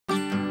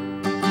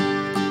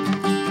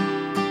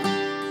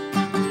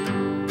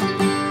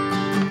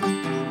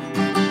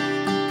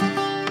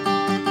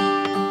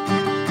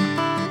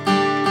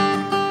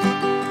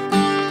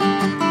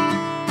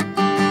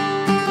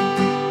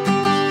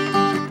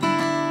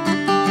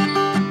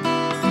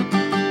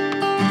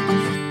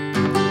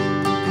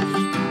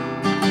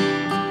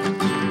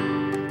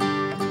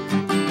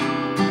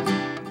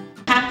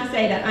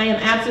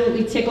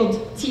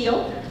tickled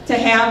teal to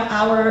have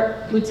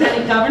our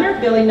Lieutenant Governor,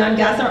 Billy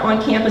Nungesser,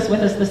 on campus with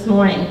us this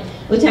morning.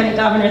 Lieutenant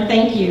Governor,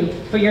 thank you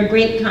for your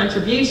great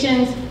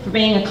contributions, for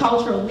being a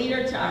cultural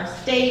leader to our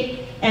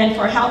state, and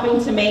for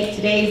helping to make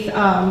today's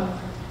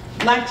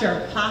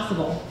lecture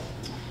possible.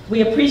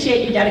 We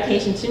appreciate your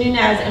dedication to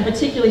Nunez and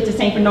particularly to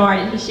St. Bernard,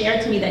 and he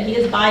shared to me that he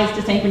is biased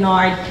to St.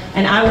 Bernard,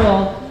 and I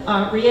will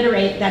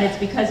reiterate that it's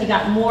because he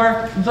got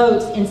more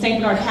votes in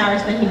St. Bernard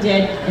Parish than he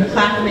did in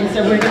Plaquemine,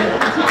 so we're going to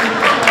continue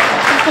to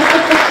support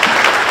that.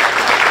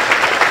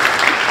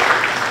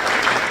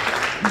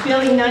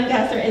 Billy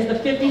Nungesser is the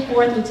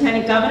 54th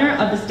Lieutenant Governor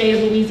of the state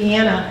of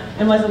Louisiana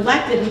and was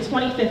elected in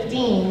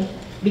 2015,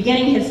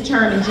 beginning his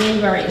term in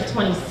January of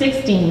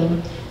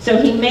 2016.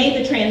 So he made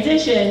the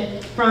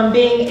transition from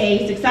being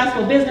a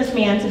successful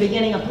businessman to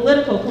beginning a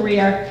political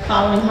career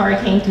following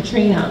Hurricane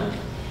Katrina.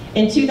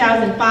 In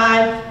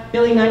 2005,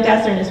 Billy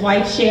Nungesser and his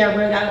wife Cher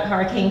rode out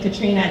Hurricane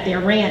Katrina at their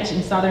ranch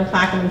in southern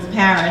Plaquemines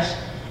Parish.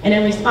 And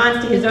in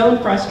response to his own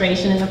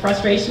frustration and the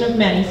frustration of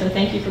many, so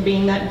thank you for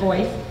being that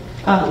voice,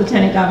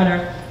 Lieutenant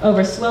Governor,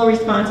 over slow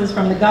responses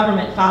from the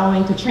government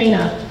following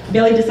Katrina,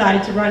 Billy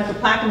decided to run for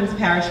Plaquemines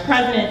Parish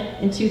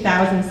President in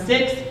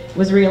 2006,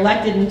 was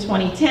reelected in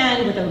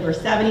 2010 with over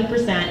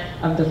 70%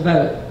 of the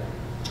vote.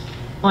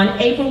 On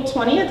April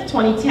 20th,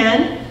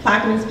 2010,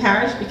 Plaquemines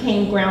Parish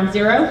became ground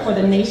zero for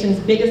the nation's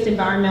biggest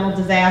environmental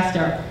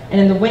disaster.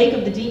 And in the wake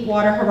of the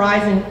Deepwater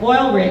Horizon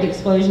oil rig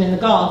explosion in the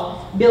Gulf,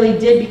 Billy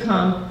did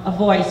become a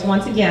voice,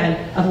 once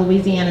again, of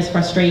Louisiana's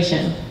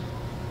frustration.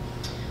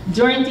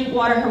 During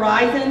Deepwater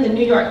Horizon, the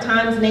New York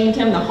Times named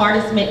him the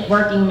hardest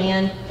working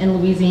man in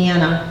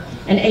Louisiana,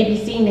 and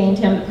ABC named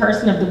him the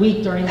Person of the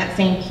Week during that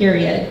same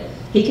period.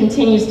 He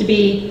continues to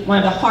be one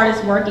of the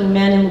hardest working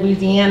men in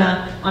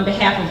Louisiana on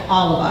behalf of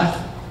all of us.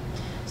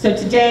 So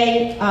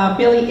today,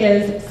 Billy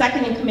is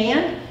second in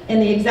command in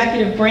the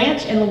executive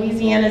branch and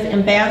Louisiana's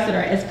ambassador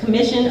as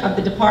commission of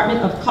the Department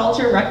of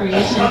Culture,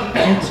 Recreation,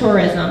 and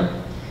Tourism.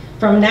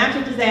 From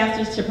natural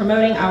disasters to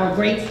promoting our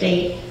great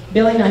state,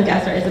 Billy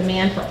Nungesser is a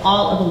man for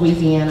all of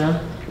Louisiana.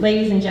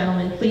 Ladies and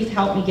gentlemen, please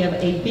help me give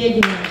a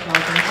big welcome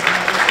to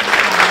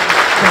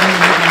Billy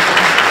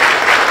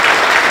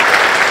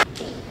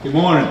Nungesser. Good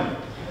morning.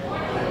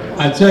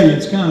 I tell you,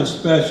 it's kind of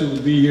special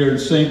to be here in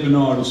St.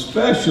 Bernard,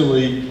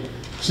 especially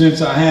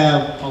since I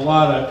have a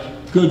lot of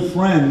good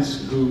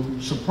friends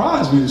who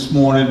surprised me this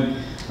morning.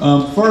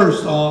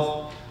 First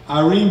off,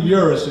 Irene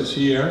Burris is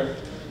here,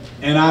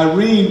 and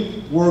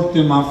Irene worked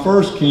in my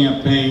first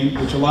campaign,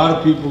 which a lot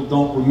of people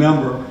don't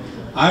remember.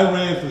 I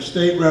ran for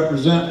state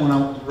representative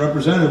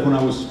when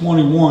I was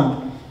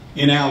 21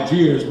 in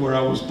Algiers, where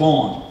I was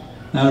born.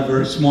 Not a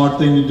very smart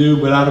thing to do,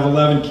 but out of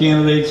 11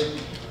 candidates,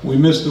 we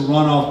missed the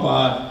runoff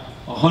by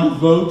 100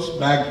 votes.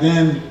 Back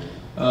then,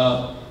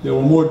 there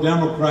were more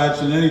Democrats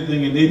than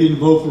anything, and they didn't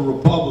vote for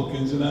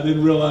Republicans, and I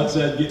didn't realize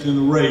that getting in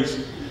the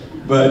race.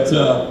 But,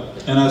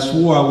 and I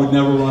swore I would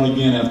never run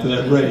again after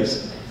that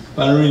race.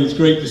 But Irene, it's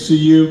great to see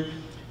you.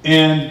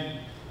 And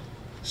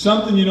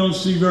something you don't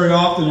see very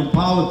often in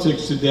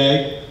politics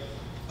today,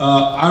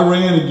 I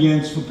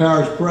ran for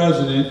parish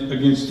president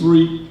against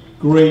 3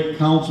 great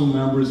council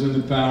members in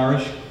the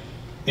parish,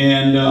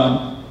 and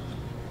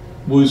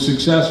was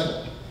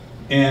successful,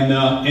 and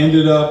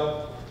ended up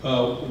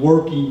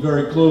working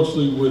very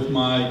closely with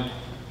my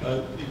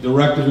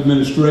director of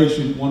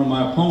administration, one of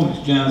my opponents,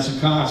 Janice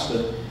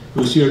Acosta,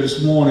 who's here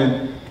this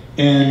morning,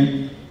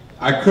 and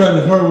I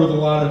credit her with a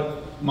lot of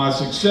my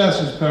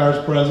success as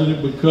parish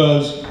president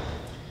because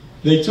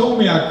they told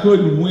me I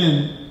couldn't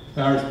win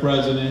parish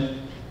president.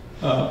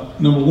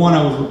 Number one,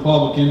 I was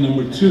Republican.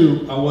 Number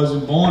two, I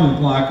wasn't born in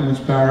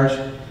Plaquemines Parish,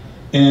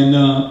 and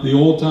the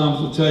old times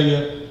will tell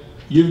you,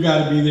 you've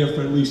got to be there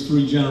for at least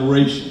 3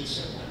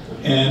 generations.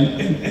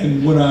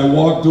 And when I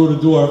walked door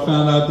to door, I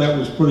found out that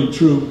was pretty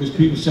true, because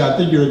people say, I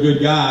think you're a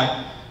good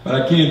guy, but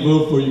I can't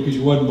vote for you because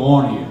you wasn't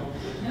born here.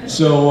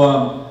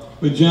 So,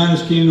 but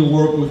Janice came to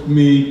work with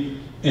me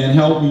and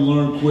helped me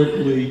learn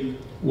quickly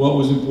what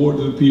was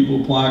important to the people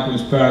of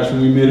Plaquemines Parish,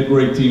 and we made a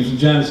great team. So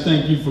Janice,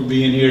 thank you for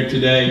being here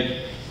today.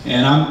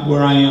 And I'm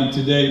where I am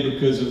today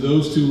because of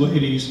those 2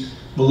 ladies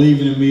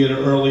believing in me at an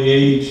early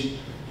age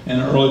and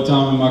an early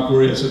time in my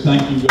career. So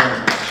thank you very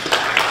much.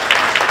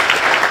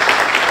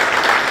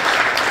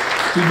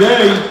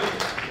 Today,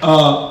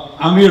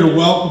 I'm here to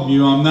welcome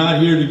you. I'm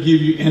not here to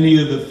give you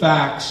any of the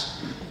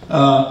facts.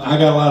 I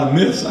got a lot of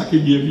myths I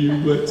could give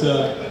you, but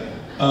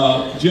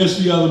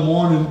just the other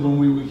morning when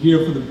we were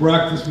here for the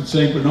breakfast with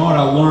St. Bernard,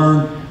 I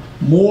learned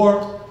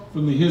more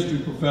from the history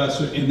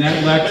professor in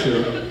that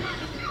lecture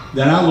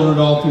than I learned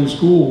all through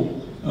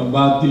school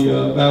about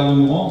the Battle of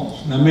New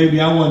Orleans. Now maybe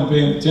I wasn't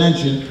paying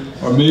attention,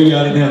 or maybe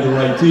I didn't have the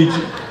right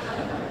teacher,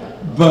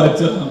 but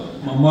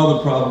my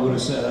mother probably would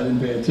have said I didn't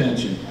pay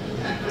attention.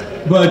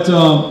 But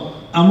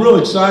I'm real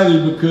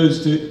excited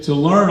because to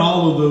learn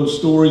all of those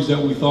stories that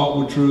we thought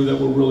were true that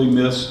were really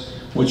myths,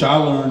 which I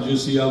learned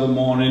just the other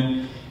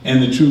morning,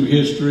 and the true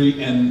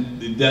history and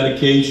the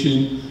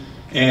dedication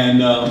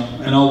and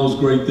all those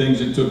great things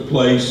that took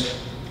place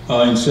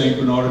in St.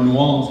 Bernard and New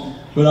Orleans.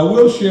 But I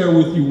will share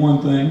with you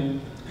one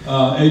thing.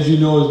 As you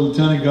know, as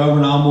Lieutenant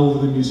Governor, I'm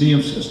over the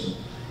museum system.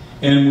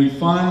 And we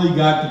finally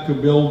got the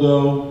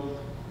Cabildo,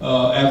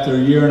 after a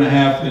year and a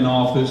half in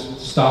office, to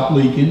stop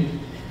leaking.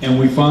 And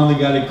we finally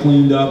got it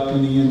cleaned up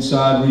on the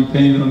inside,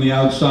 repainted on the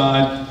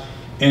outside.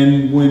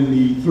 And when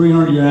the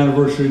 300-year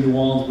anniversary of New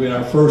Orleans, we had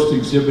our first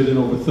exhibit in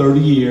over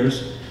 30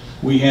 years.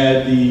 We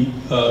had the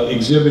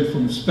exhibit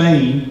from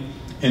Spain,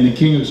 and the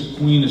King and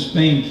Queen of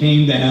Spain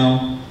came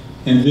down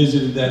and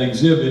visited that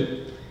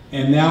exhibit.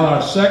 And now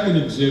our second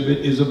exhibit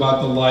is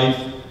about the life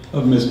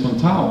of Miss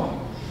Montalvo.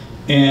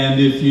 And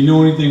if you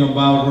know anything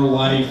about her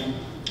life,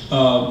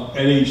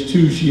 at age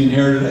 2, she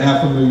inherited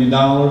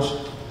 $500,000.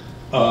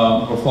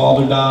 Her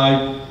father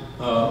died,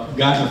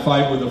 got in a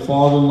fight with her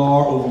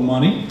father-in-law over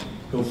money,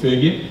 go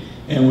figure,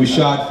 and was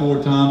shot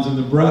 4 times in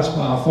the breast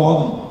by her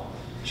father-in-law.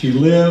 She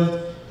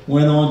lived,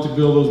 went on to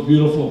build those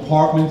beautiful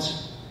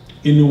apartments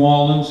in New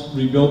Orleans,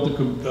 rebuilt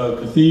the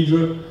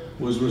cathedral,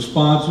 was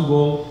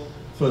responsible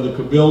for the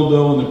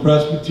Cabildo and the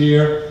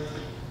Presbytery.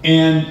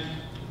 And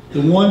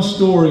the one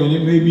story, and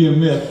it may be a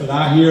myth, but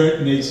I hear it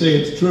and they say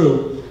it's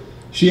true,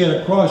 she had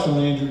a crush on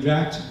Andrew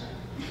Jackson.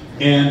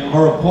 And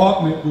her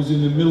apartment was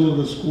in the middle of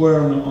the square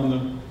on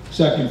the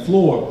second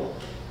floor.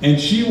 And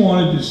she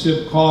wanted to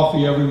sip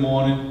coffee every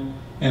morning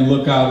and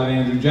look out at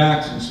Andrew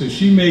Jackson. So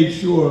she made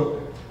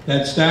sure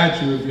that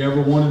statue, if you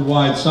ever wondered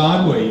why it's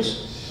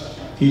sideways,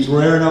 he's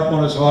rearing up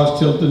on his horse,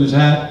 tilting his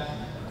hat,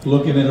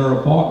 looking at her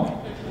apartment.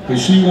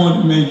 Because she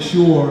wanted to make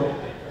sure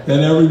that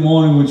every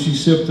morning when she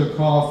sipped her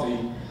coffee,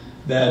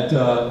 that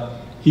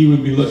he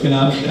would be looking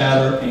out at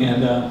her.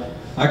 And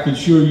I could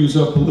sure use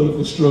a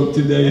political stroke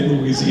today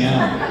in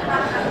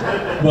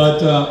Louisiana.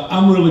 But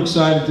I'm real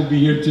excited to be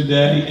here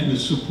today and to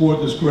support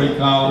this great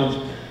college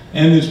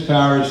and this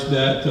parish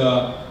that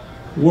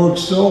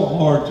works so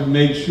hard to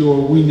make sure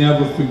we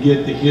never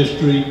forget the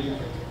history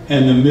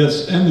and the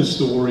myths and the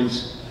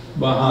stories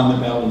behind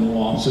the Battle of New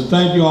Orleans. So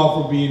thank you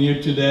all for being here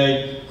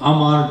today.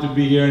 I'm honored to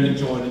be here and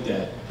enjoy the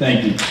day.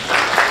 Thank you.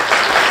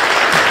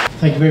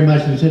 Thank you very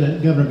much,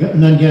 Lieutenant Governor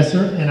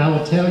Nungesser. And I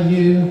will tell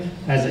you,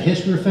 as a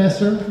history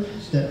professor,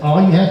 that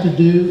all you have to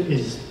do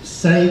is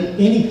say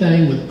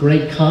anything with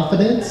great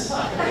confidence,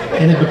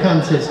 and it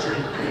becomes history.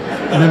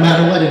 No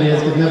matter what it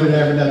is, because nobody will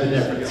ever know the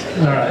difference.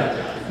 All right.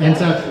 And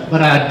so,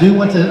 but I do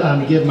want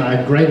to give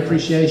my great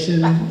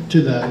appreciation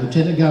to the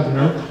Lieutenant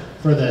Governor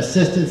for the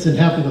assistance in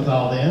helping with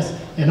all this,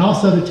 and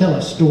also to tell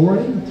a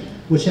story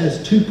which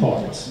has 2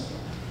 parts.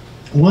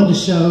 One, to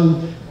show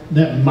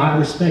that my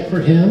respect for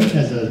him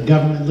as a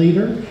government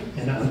leader,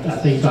 and I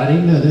think I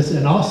didn't know this,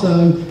 and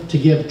also to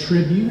give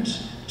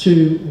tribute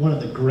to one of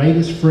the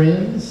greatest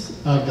friends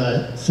of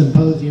the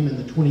symposium in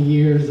the 20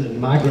 years, and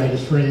my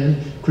greatest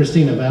friend,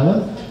 Christina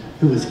Vela,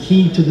 who was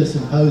key to the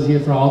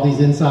symposium for all these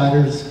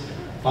insiders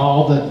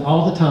all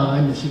the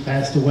time, and she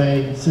passed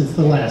away since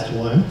the last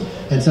one.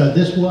 And so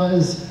this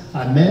was,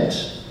 I met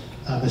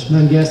Mr.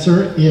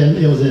 Nungesser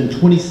it was in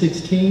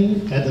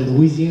 2016 at the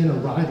Louisiana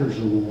Writers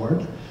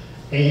Award,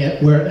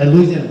 at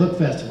Louisiana Book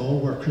Festival,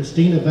 where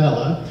Christina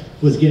Vela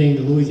was getting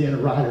the Louisiana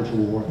Writers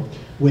Award,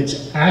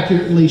 which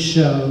accurately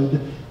showed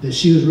that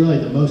she was really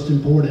the most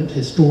important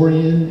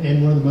historian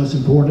and one of the most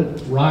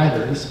important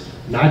writers,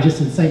 not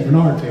just in St.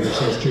 Bernard Parish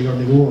history or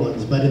New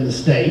Orleans, but in the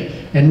state,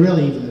 and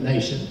really even the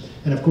nation.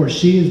 And of course,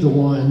 she is the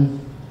one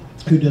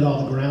who did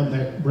all the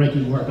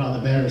groundbreaking work on the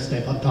Baroness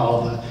de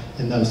Pontalva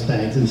and those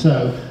things. And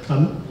so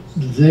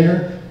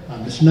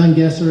Mr.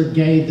 Nungesser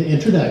gave the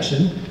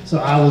introduction, so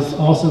I was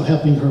also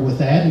helping her with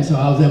that, and so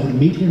I was able to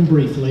meet him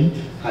briefly.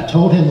 I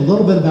told him a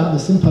little bit about the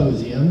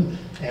symposium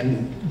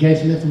and gave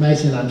some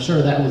information. I'm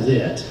sure that was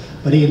it,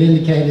 but he had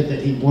indicated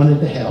that he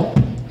wanted to help,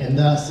 and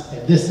thus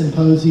at this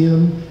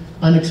symposium,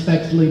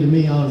 unexpectedly to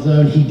me on his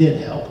own, he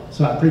did help.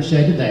 So I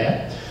appreciated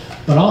that.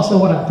 But also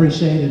what I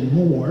appreciated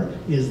more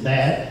is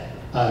that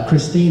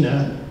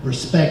Christina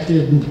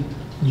respected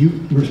you,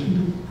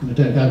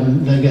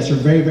 Lieutenant Nungesser,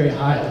 very, very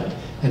highly,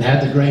 and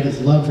had the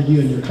greatest love for you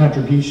and your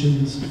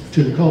contributions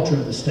to the culture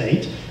of the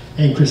state.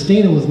 And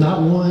Christina was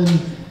not one,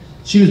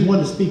 she was one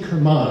to speak her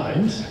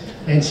mind,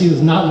 and she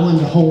was not one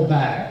to hold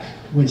back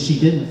when she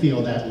didn't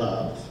feel that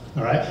love,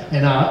 all right?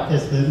 And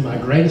it's my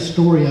greatest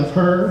story of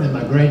her and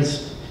my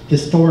greatest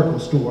historical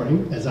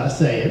story, as I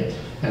say it,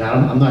 and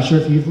I'm not sure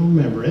if you even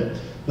remember it,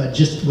 but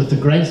just with the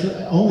greatest,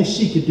 only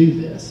she could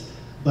do this,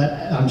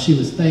 but she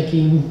was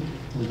thanking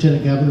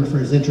Lieutenant Governor for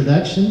his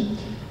introduction,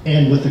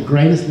 and with the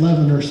greatest love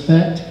and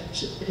respect,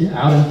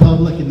 out in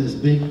public in this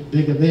big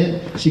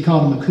event, she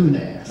called him a coon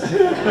ass.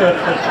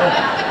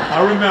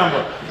 I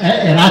remember.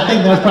 And I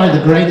think that's probably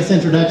the greatest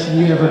introduction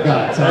you ever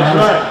got. So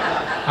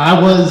I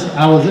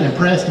was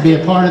impressed to be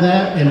a part of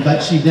that,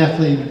 but she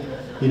definitely,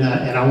 and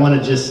I want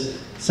to just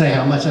say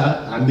how much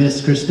I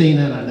miss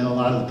Christina, and I know a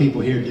lot of the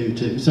people here do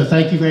too. So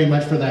thank you very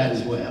much for that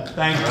as well.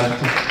 Thank you.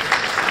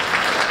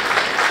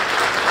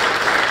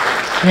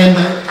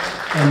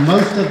 And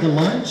most of the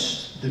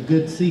lunch, the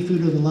good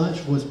seafood of the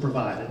lunch, was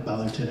provided by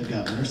Lieutenant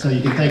Governor, so you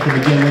can thank him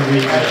again when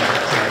we